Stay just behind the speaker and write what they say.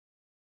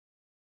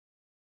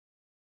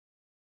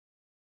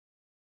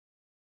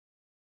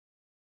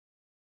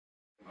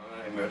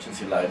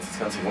Emergency Lights. Das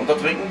Ganze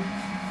runterdrücken.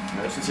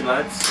 Emergency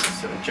Lights,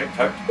 checked,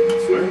 halt,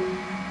 früh.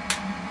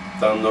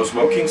 Dann No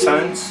Smoking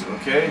Signs,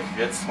 okay,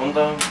 jetzt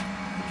runter.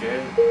 Okay,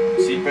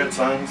 Seatbelt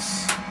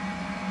Signs,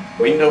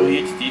 Window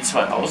Heat, die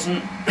zwei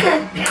außen.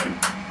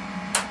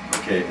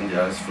 Okay, und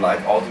ja, das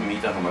Flight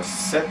Altimeter haben wir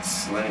set,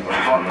 Landing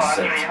Order haben wir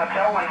set.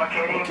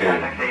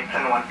 Okay,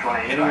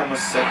 Heading haben wir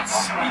set,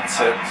 Speed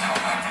set,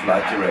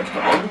 Flight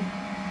Director on.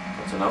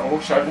 Kannst du nach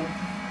hochschalten.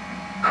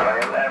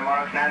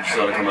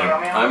 So, da kann man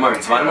einmal,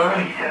 zweimal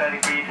und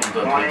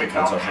der dritte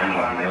kannst du auch schon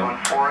machen. Ja.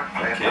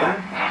 Okay.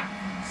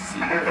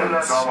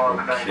 Seatbelts,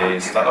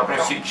 okay, Startup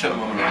Procedure, dann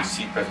machen wir noch die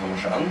Seatbelt haben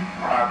wir schon an.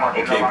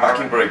 Okay,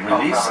 Parking Brake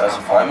Release, also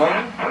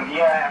freimachen.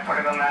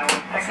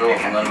 So,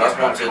 und dann lassen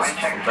wir uns jetzt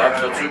vom Tag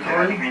wieder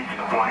zurückholen.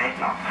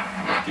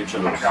 Geht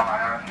schon los.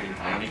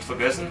 Okay, nicht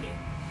vergessen.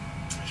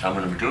 Schauen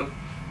wir in der Mitte.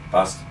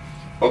 Passt.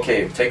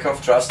 Okay, Takeoff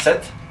Thrust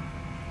Set.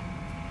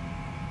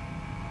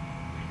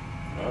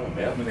 Ja, noch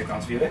mehr. Nicht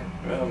ganz viele? Ja,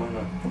 dann machen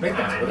wir. Komplett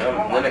ganz, oder? Ja,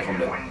 nein, nicht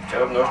komplett. Ich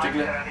habe noch ein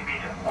Stückchen.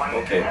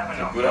 Okay,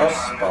 sieht gut aus,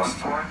 passt.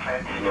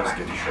 Los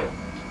geht die Show.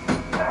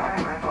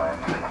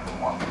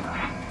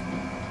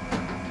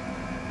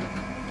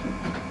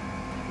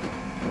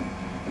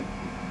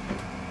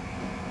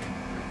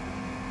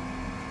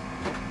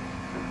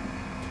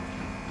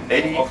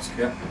 Eddie, 80,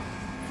 ja.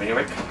 Finger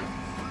weg.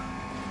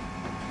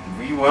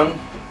 V1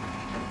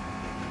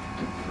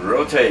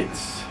 Rotate.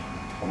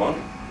 Come on.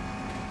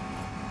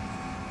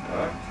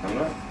 Ja, komm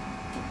da.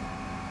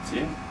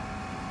 Ziehen.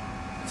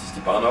 Jetzt ist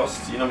die Bahn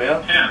aus, zieh noch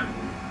mehr.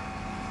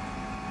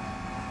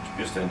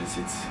 Spürst du in die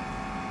Sitz.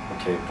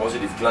 Okay,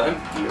 Positive Climb,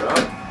 Gear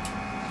up.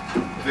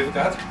 Wie viel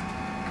Grad?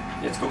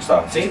 Jetzt guckst du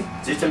ab. 10.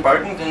 Siehst du den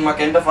Balken, den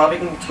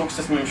magentafarbigen? Jetzt guckst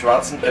du, dass du mit dem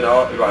schwarzen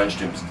genau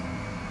übereinstimmst.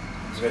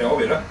 Das wäre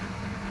oben, oder?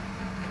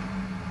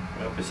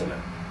 Ja, ein bisschen mehr.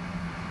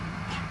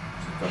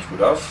 Sieht ganz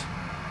gut aus.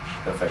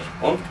 Perfekt.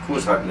 Und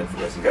Kurs halten nicht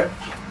vergessen, gell?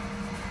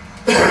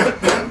 Das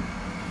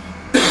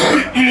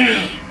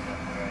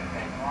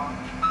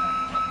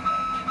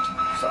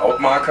ist der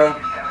Outmarker.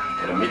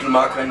 Oder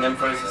Mittelmarker in dem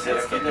Fall ist es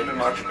jetzt. Geht nicht mit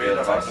Mark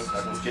später,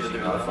 sonst geht er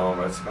wieder fahren,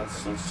 weil es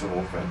sonst zu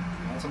hoch wäre.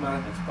 Also mal,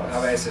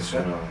 aber es ist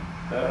schon. Genau.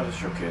 Ja, das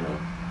ist okay noch.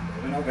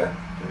 Genau, gell?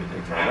 Der wird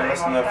eh kleiner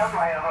lassen.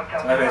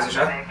 Zwei weiße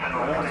schon?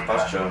 Ja, das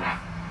passt schon.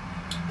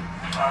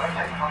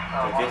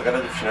 Der geht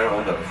relativ schnell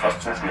runter, fast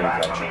zu schnell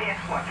gerade schon.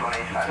 Jetzt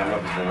drehen wir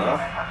ein bisschen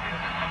nach.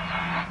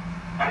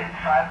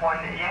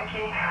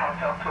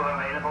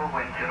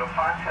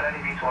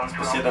 Das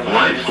passiert dann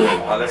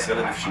alles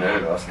relativ schnell,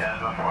 was? 500.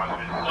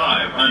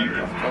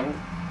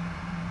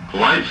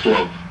 Flight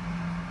slope.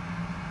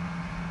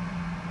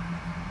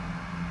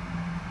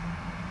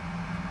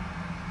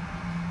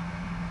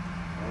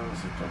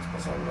 Das sieht ganz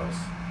passabel aus.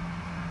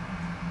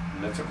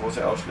 Nicht so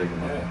große Ausschläge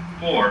machen.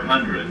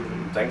 400.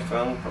 Denk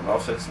dran, beim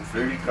Aufsetzen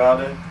Flügel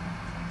gerade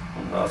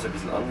und Nase ein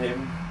bisschen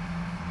anheben.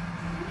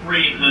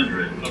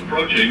 300.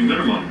 Approaching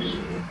minimums.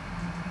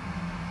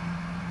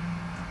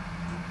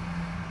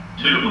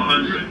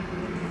 200.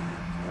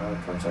 Ja,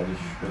 kannst eigentlich,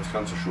 jetzt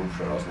kannst du Schub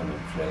schon rausnehmen mit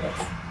dem Flare.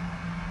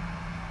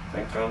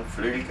 Denk dran,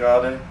 Flügel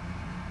gerade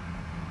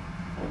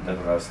und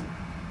nicht reißen.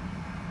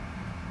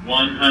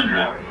 100.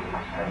 Ja,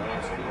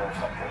 das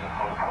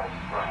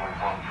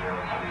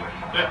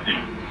geht.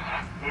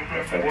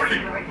 50. Perfekt.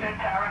 40.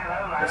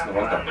 Lassen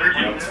runter.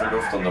 Ganz viel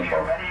Luft unter dem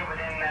Bauch.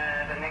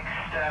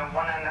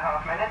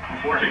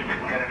 40.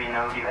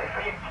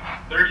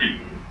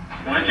 30.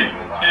 20. 10.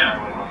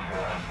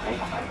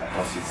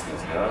 Was sitzt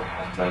das? Ja,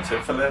 kleine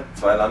Zipferle,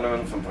 2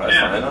 Landungen vom Preis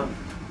von einer.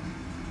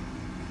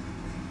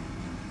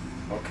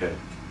 Okay.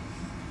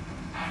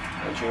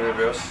 Engine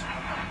Reverse.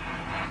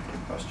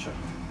 Passt schon.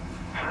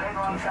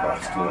 Zum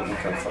Sprachsknoten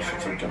kann fast schon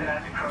zurückgehen.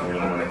 Dann wieder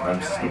mal eine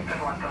Bremse.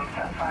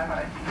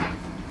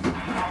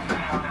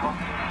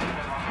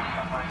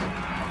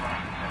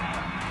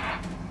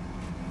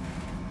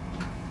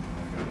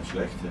 Gar nicht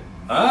schlecht hier.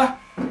 Ah?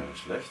 Gar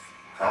nicht schlecht.